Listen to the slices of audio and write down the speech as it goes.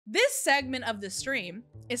This segment of the stream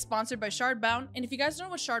is sponsored by Shardbound, and if you guys don't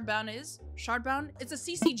know what Shardbound is, it's a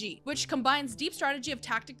CCG, which combines deep strategy of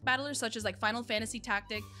tactic battlers such as like Final Fantasy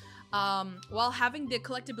Tactic, while having the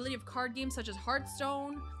collectability of card games such as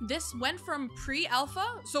Hearthstone. This went from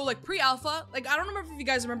pre-alpha, so like pre-alpha, like I don't remember if you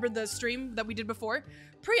guys remember the stream that we did before.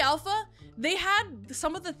 Pre-alpha, they had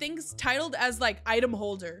some of the things titled as like item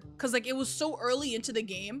holder, because like it was so early into the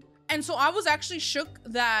game. And so I was actually shook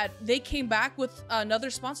that they came back with another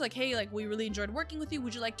sponsor like, hey, like we really enjoyed working with you.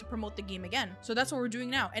 Would you like to promote the game again? So that's what we're doing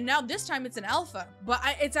now. And now this time it's an alpha, but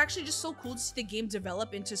it's actually just so cool to see the game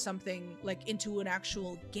develop into something like into an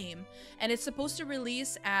actual game. And it's supposed to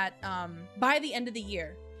release at by the end of the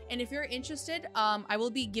year. And if you're interested, I will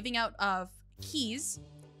be giving out keys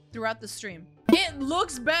throughout the stream. It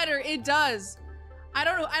looks better. It does. I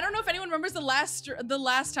don't know if anyone remembers the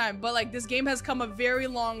last time, but like this game has come a very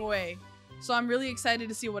long way. So I'm really excited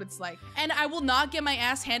to see what it's like. And I will not get my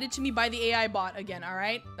ass handed to me by the AI bot again, all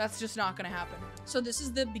right? That's just not gonna happen. So this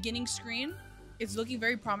is the beginning screen. It's looking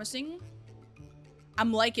very promising.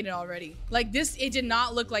 I'm liking it already. Like this, it did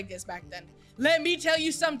not look like this back then. Let me tell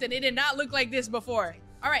you something, it did not look like this before.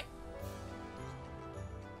 All right.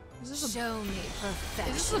 Show me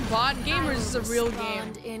perfection. Is this a bot game or is this a real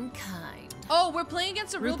game? In kind. Oh, we're playing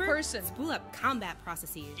against a real person. Spool up combat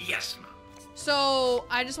processes. Yes, ma'am. So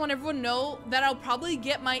I just want everyone to know that I'll probably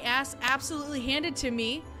get my ass absolutely handed to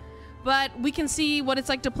me, but we can see what it's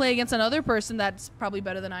like to play against another person that's probably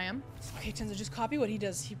better than I am. Okay, Tenzin, just copy what he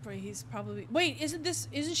does. He's probably, wait,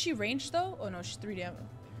 isn't she ranged though? Oh no, she's 3 damage.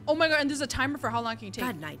 Oh my god, and there's a timer for how long can you take.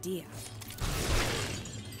 Got an idea.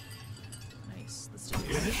 Nice, let's do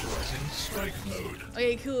this. Initializing strike mode.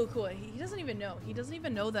 Okay, cool, cool. He doesn't even know. He doesn't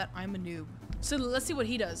even know that I'm a noob. So let's see what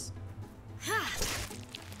he does.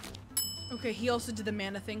 Okay, he also did the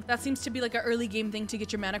mana thing. That seems to be like an early game thing to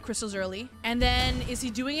get your mana crystals early. And then, is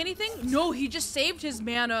he doing anything? No, he just saved his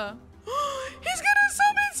mana. He's gonna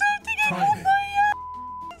summon something and oh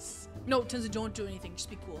my ass! No, Tenzin, don't do anything.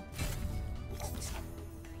 Just be cool.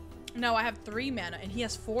 Now I have 3 mana and he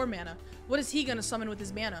has 4 mana. What is he gonna summon with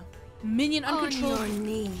his mana? Minion uncontrolled. On your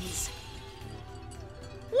knees.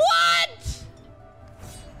 What?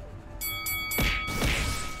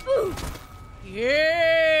 Ooh.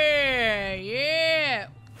 Yeah, yeah.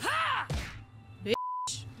 Ha!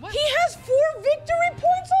 Bitch. What? He has 4 victory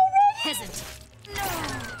points already? Peasant. No.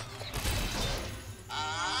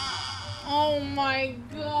 Oh my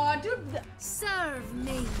god, dude. Serve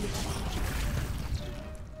me.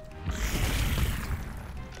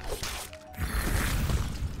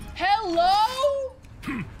 Hello?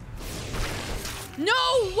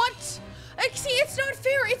 No, what? See, it's not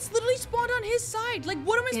fair. It's literally spawned on his side. Like,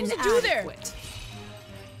 what am I supposed to do there?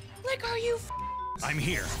 Like, are you I'm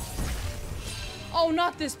here. Oh,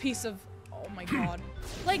 not this piece of... Oh my god.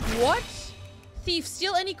 Like, what? Thief,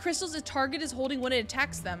 steal any crystals a target is holding when it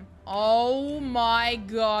attacks them. Oh my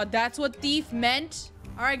god, that's what thief meant?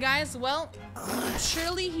 Alright guys, well,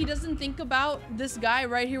 surely he doesn't think about this guy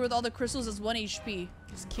right here with all the crystals as 1 HP.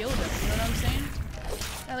 Just killed him, you know what I'm saying?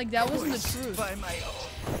 Yeah, like, that wasn't the truth. By my own.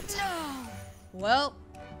 No. Well,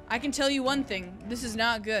 I can tell you one thing. This is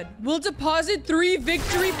not good. We'll deposit 3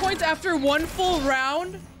 victory points after 1 full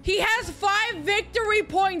round. He has 5 victory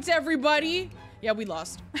points, everybody. Yeah, we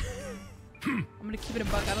lost. I'm gonna keep it a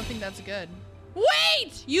buck. I don't think that's good.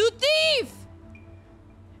 Wait! You thief!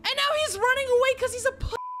 And now he's running away because he's a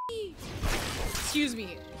pussy. Excuse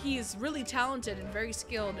me. He's really talented and very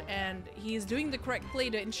skilled, and he's doing the correct play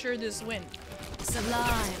to ensure this win.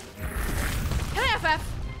 Sublime. Can I FF?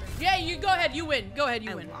 Yeah, you go ahead. You win. Go ahead.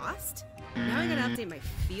 You win. I lost? Now I gotta update my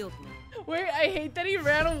field map. Wait, I hate that he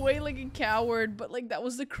ran away like a coward, but like that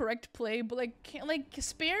was the correct play. But like, can't like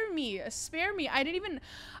spare me, spare me. I didn't even.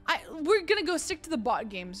 We're gonna go stick to the bot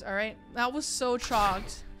games. All right, that was so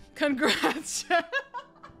chalked. Congrats.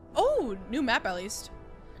 Oh, new map at least.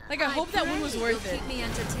 Like I hope that one was worth it. Keep me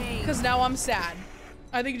entertained. Cause now I'm sad.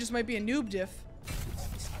 I think it just might be a noob diff.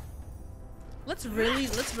 Let's really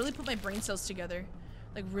put my brain cells together.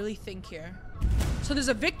 Like really think here. So there's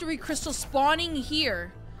a victory crystal spawning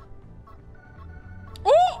here.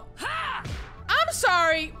 Oh! Ha! I'm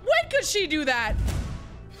sorry. When could she do that?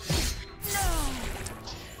 No.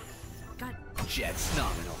 God. Jet's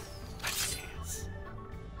nominal.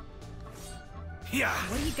 Yeah.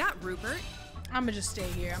 What do you got, Rupert? I'm gonna just stay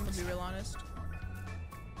here. I'm gonna be real honest.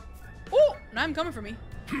 Oh! Now I'm coming for me.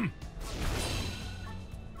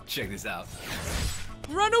 Check this out.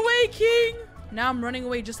 Run away, king! Now I'm running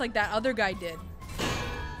away just like that other guy did.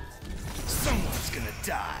 Someone's gonna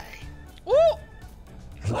die. Oh!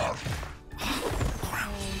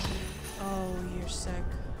 Oh, you're sick.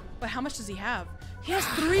 But how much does he have? He has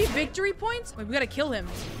 3 victory points? Wait, we gotta kill him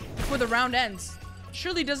before the round ends.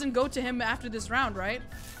 Surely doesn't go to him after this round, right?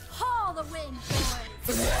 Haul the wind,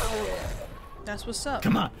 boys. That's what's up.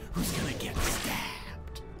 Come on, who's gonna get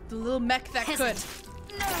stabbed? The little mech that could.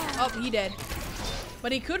 No. Oh, he dead.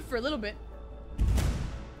 But he could for a little bit.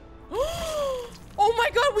 Oh my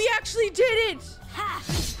god, we actually did it! Ha.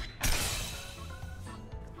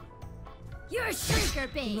 You're a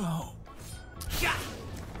shrinker, babe. No. Shot!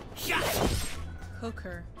 Shot! Cook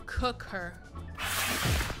her. Cook her.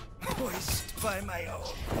 Voiced by my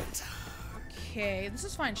own. Okay, this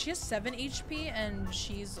is fine. She has 7 HP and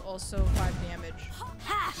she's also 5 damage.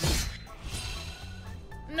 Ha.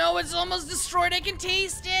 No, it's almost destroyed. I can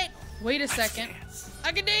taste it. Wait a second.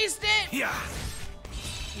 I can taste it. Yeah.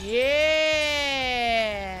 Yeah.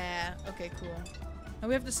 Okay, cool. Now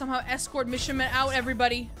we have to somehow escort Mishaman out,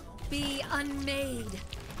 everybody. Be unmade.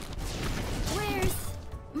 Where's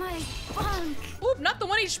my bunk? Oop, not the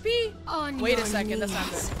 1 HP. On Wait a your second, that's not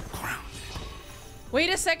knees. good. Wait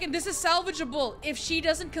a second, this is salvageable. If she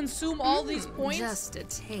doesn't consume all these points, Just a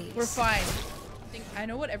taste. we're fine. I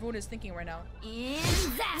know what everyone is thinking right now. In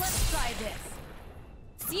that. Let's try this.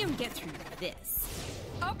 See him get through this.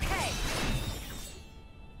 Okay.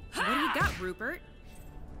 What do you got, Rupert?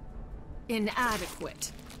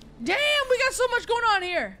 Inadequate. Damn, we got so much going on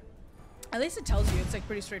here. At least it tells you. It's like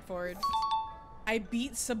pretty straightforward. I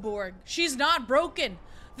beat Saborg. She's not broken.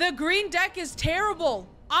 The green deck is terrible.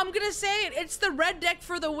 I'm gonna say it. It's the red deck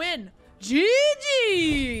for the win.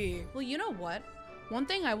 GG. Well, you know what? One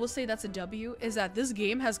thing I will say that's a W is that this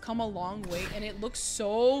game has come a long way and it looks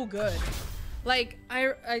so good. Like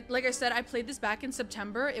like I said, I played this back in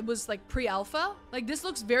September. It was like pre-alpha. Like this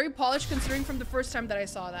looks very polished considering from the first time that I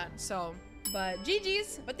saw that. So, but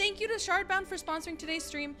GG's. But thank you to Shardbound for sponsoring today's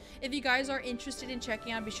stream. If you guys are interested in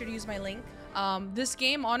checking out, be sure to use my link. This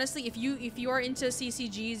game, honestly, if you are into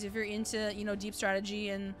CCGs, if you're into, you know, deep strategy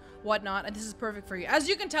and whatnot, this is perfect for you. As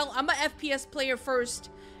you can tell, I'm a FPS player first.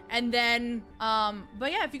 And then,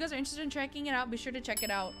 but yeah, if you guys are interested in checking it out, be sure to check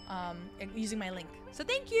it out using my link. So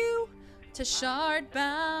thank you to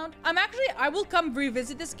Shardbound. I will come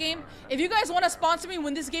revisit this game. If you guys want to sponsor me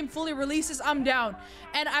when this game fully releases, I'm down.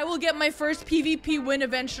 And I will get my first PvP win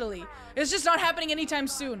eventually. It's just not happening anytime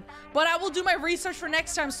soon. But I will do my research for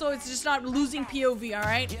next time so it's just not losing POV,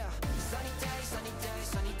 alright? Yeah.